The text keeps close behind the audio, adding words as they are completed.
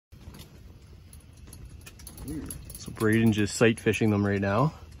So Braden's just sight fishing them right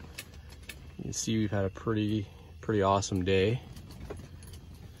now. You can see we've had a pretty awesome day.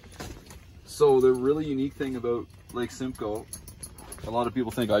 So the really unique thing about Lake Simcoe, a lot of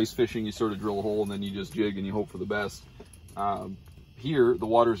people think ice fishing, you sort of drill a hole and then you just jig and you hope for the best. Here, the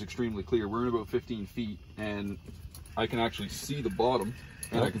water is extremely clear. We're in about 15 feet and I can actually see the bottom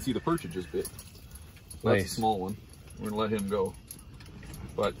and I can see the perch it just bit. That's a small one. We're gonna let him go.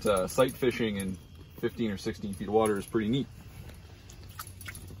 But sight fishing in 15 or 16 feet of water is pretty neat.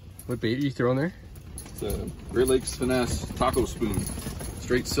 What bait are you throwing there? It's a Great Lakes Finesse taco spoon.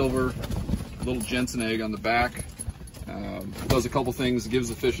 Straight silver, little Jensen egg on the back. Does a couple things, gives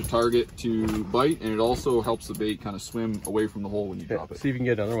the fish a target to bite, and it also helps the bait kind of swim away from the hole when you drop it. See if you can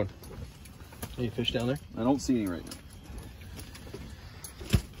get another one. Any fish down there? I don't see any right now.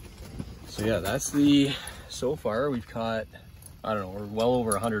 So yeah, that's so far we've caught, I don't know, we're well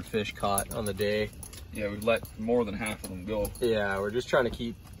over 100 fish caught on the day. Yeah, we've let more than half of them go. Yeah, we're just trying to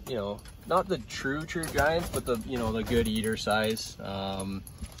keep, you know, not the true giants, but the, you know, the good eater size.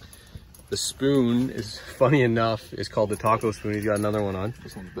 The spoon is, funny enough, is called the taco spoon. He's got another one on.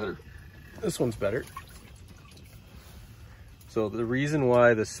 This one's better. This one's better. So the reason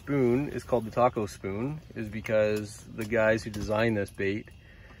why the spoon is called the taco spoon is because the guys who designed this bait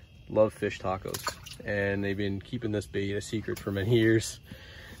love fish tacos, and they've been keeping this bait a secret for many years.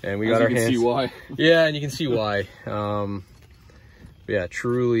 And we got our hands. You can see why. Yeah, and you can see why. Yeah,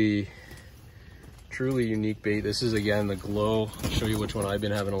 truly unique bait. This is, again, the glow. I'll show you which one I've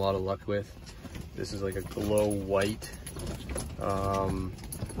been having a lot of luck with. This is like a glow white. Let me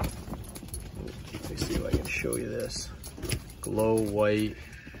see if I can show you this. Glow white.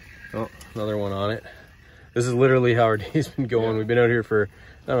 Oh, another one on it. This is literally how our day's been going. Yeah. We've been out here for,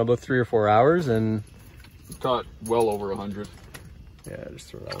 I don't know, about 3 or 4 hours, and we've caught well over 100. Yeah, just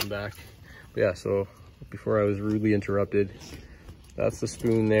throw that one back. But yeah, so before I was rudely interrupted, that's the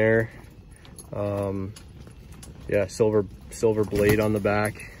spoon there. Yeah, silver blade on the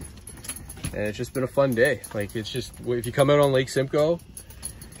back, and it's just been a fun day. Like, it's just, if you come out on Lake Simcoe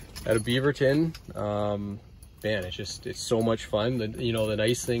at a Beaverton, man, it's so much fun. You know, the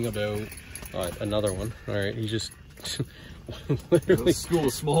nice thing about another one. All right, he's just literally school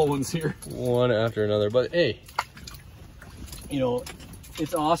of small ones here, one after another. But hey, you know,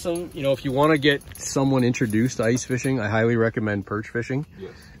 it's awesome. You know, if you want to get someone introduced to ice fishing, I highly recommend perch fishing.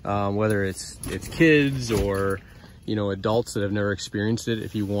 Yes. Whether it's kids or, you know, adults that have never experienced it.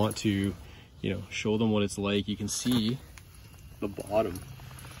 If you want to, you know, show them what it's like, you can see the bottom.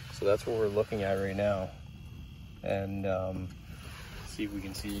 So that's what we're looking at right now. And see if we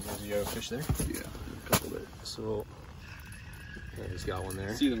can see. Does you have a fish there? Yeah, a couple there. So yeah, he's got one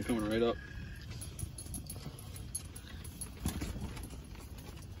there. See them coming right up.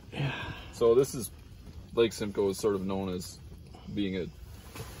 Yeah. So this is, Lake Simcoe is sort of known as being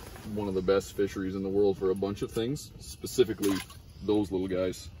one of the best fisheries in the world for a bunch of things, specifically those little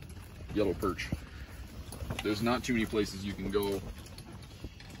guys, yellow perch. There's not too many places you can go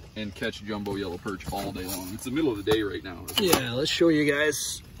and catch jumbo yellow perch all day long. It's the middle of the day right now. Yeah, let's show you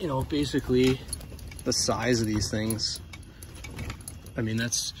guys, you know, basically the size of these things. I mean,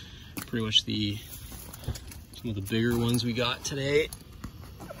 that's pretty much some of the bigger ones we got today.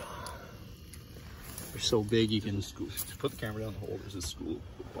 They're so big you can put the camera down the hole. There's a school,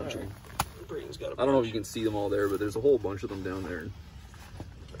 a bunch of them. Braden's got a bunch. I don't know if you can see them all there, but there's a whole bunch of them down there.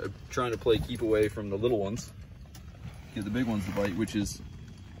 I'm trying to play keep away from the little ones, get the big ones to bite, which is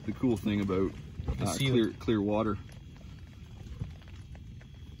the cool thing about clear water.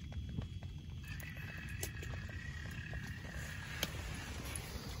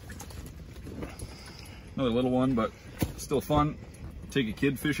 Another little one, but still fun. Take a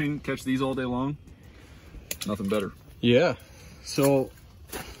kid fishing, catch these all day long. Nothing better. Yeah, so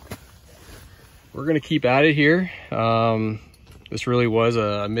we're gonna keep at it here. This really was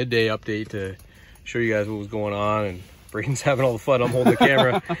a midday update to show you guys what was going on, and Braden's having all the fun. I'm holding the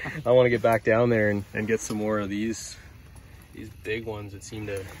camera. I want to get back down there and get some more of these big ones that seem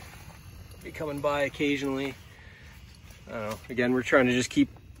to be coming by occasionally. I don't know. Again, we're trying to just keep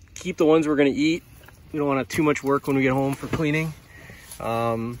the ones we're gonna eat. We don't want to have too much work when we get home for cleaning.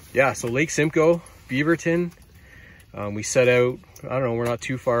 Yeah, so Lake Simcoe, Beaverton. We set out, I don't know, we're not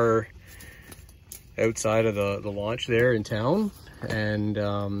too far outside of the launch there in town. And,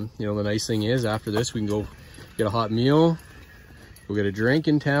 you know, the nice thing is after this, we can go get a hot meal, go get a drink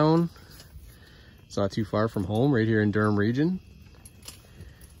in town. It's not too far from home, right here in Durham region.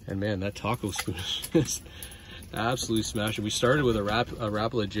 And man, that taco spoon is absolutely smashing. We started with a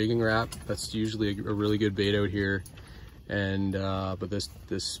Rapala jigging wrap. That's usually a really good bait out here. And but this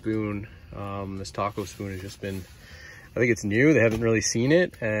spoon, this taco spoon, has just been, I think it's new, they haven't really seen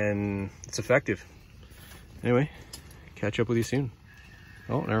it, and it's effective. Anyway, catch up with you soon.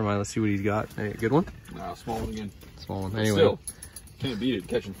 Oh, never mind, let's see what he's got. Hey, good one? Nah, small one again. Small one. Anyway, still, can't beat it,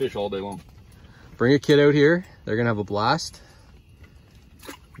 catching fish all day long. Bring a kid out here, they're gonna have a blast.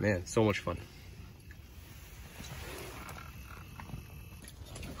 Man, so much fun.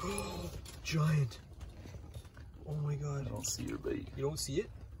 Giant. Oh my God. I don't see your bait. You don't see it?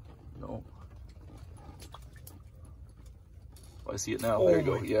 No. I see it now. Oh, there you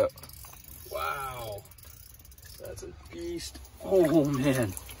go. Yeah. Wow. That's a beast. Oh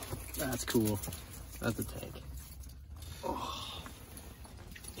man. That's cool. That's a tank. Oh.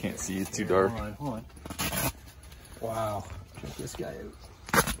 Can't see, it's too dark. Hold on. Wow. Check this guy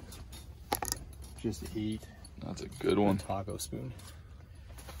out. Just ate. That's a good one. Taco spoon.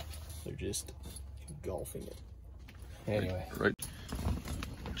 They're just engulfing it. Anyway. Right.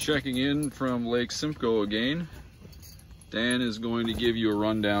 Checking in from Lake Simcoe again. Dan is going to give you a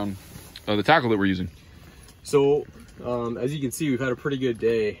rundown of the tackle that we're using. So, as you can see, we've had a pretty good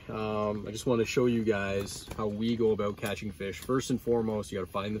day. I just want to show you guys how we go about catching fish. First and foremost, you got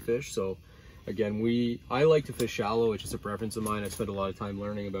to find the fish. So, again, I like to fish shallow. It's just a preference of mine. I spent a lot of time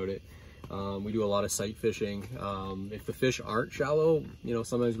learning about it. We do a lot of sight fishing. If the fish aren't shallow, you know,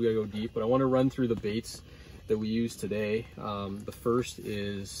 sometimes we gotta go deep, but I want to run through the baits that we use today. The first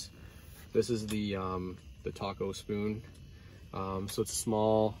is, this is the taco spoon. So it's a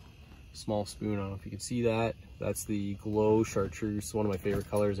small spoon. I don't know if you can see that. That's the glow chartreuse, one of my favorite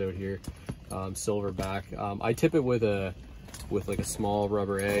colors out here. Silverback. I tip it with like a small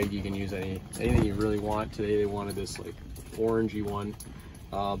rubber egg. You can use anything you really want. Today they wanted this like orangey one.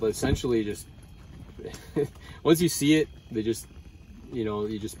 But essentially just, once you see it, they just, you know,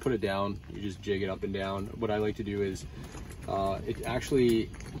 you just put it down, you just jig it up and down. What I like to do is, it actually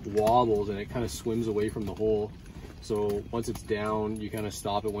wobbles and it kind of swims away from the hole. So once it's down, you kind of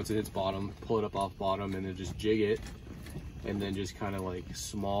stop it. Once it hits bottom, pull it up off bottom and then just jig it. And then just kind of like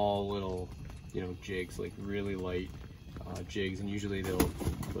small little, you know, jigs, like really light jigs. And usually they'll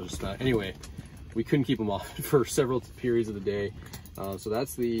just, anyway, we couldn't keep them off for several periods of the day. So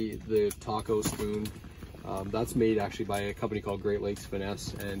that's the taco spoon. That's made actually by a company called Great Lakes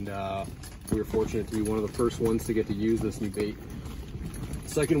Finesse, and we were fortunate to be one of the first ones to get to use this new bait.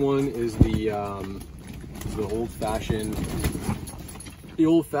 Second one is the old-fashioned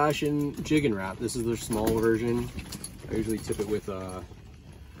jig and wrap. This is their small version. I usually tip it with a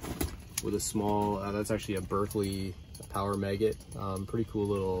small. That's actually a Berkeley Power Maggot. Pretty cool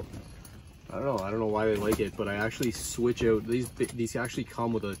little. I don't know why they like it, but I actually switch out, these actually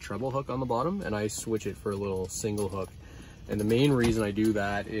come with a treble hook on the bottom, and I switch it for a little single hook. And the main reason I do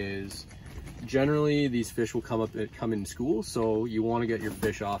that is generally these fish will come in school, so you want to get your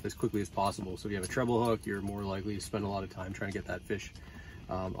fish off as quickly as possible. So if you have a treble hook, you're more likely to spend a lot of time trying to get that fish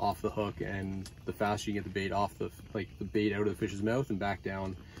off the hook, and the faster you get the bait off the bait out of the fish's mouth and back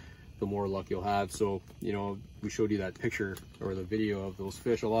down, the more luck you'll have. So, you know, we showed you that picture or the video of those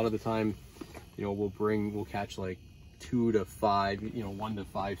fish. A lot of the time, you know, we'll catch like 2 to 5, you know, 1 to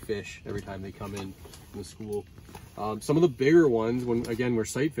 5 fish every time they come in the school. Some of the bigger ones, when again we're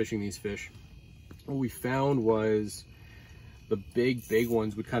sight fishing these fish, what we found was the big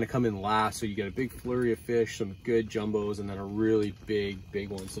ones would kind of come in last. So you get a big flurry of fish, some good jumbos, and then a really big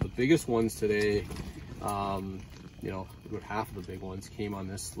one. So the biggest ones today, you know, about half of the big ones came on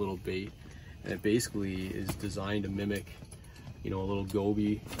this little bait, and it basically is designed to mimic, you know, a little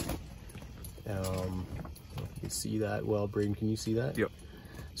goby. I don't know if you can see that well. Braden, can you see that? Yep.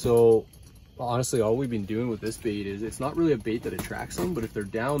 So honestly, all we've been doing with this bait is, it's not really a bait that attracts them, but if they're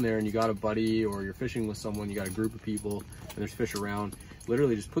down there and you got a buddy or you're fishing with someone, you got a group of people and there's fish around,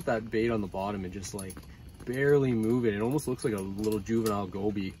 literally just put that bait on the bottom and just like barely move it. It almost looks like a little juvenile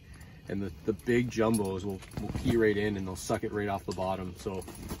goby, and the big jumbos will key right in and they'll suck it right off the bottom. So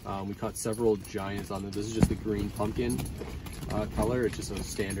we caught several giants on this. This is just the green pumpkin color. It's just a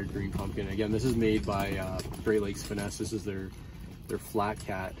standard green pumpkin. Again, this is made by Great Lakes Finesse. This is their flat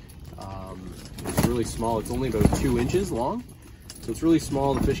cat. It's really small. It's only about 2 inches long, so it's really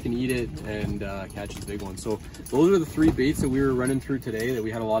small. The fish can eat it and catch the big one. So those are the 3 baits that we were running through today that we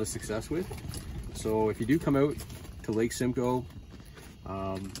had a lot of success with. So if you do come out to Lake Simcoe,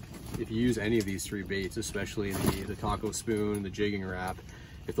 if you use any of these 3 baits, especially the taco spoon, the jigging wrap,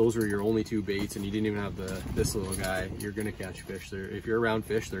 if those were your only 2 baits and you didn't even have this little guy, you're gonna catch fish. If you're around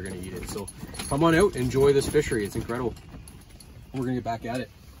fish, they're gonna eat it. So come on out, enjoy this fishery. It's incredible. We're gonna get back at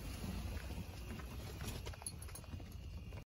it.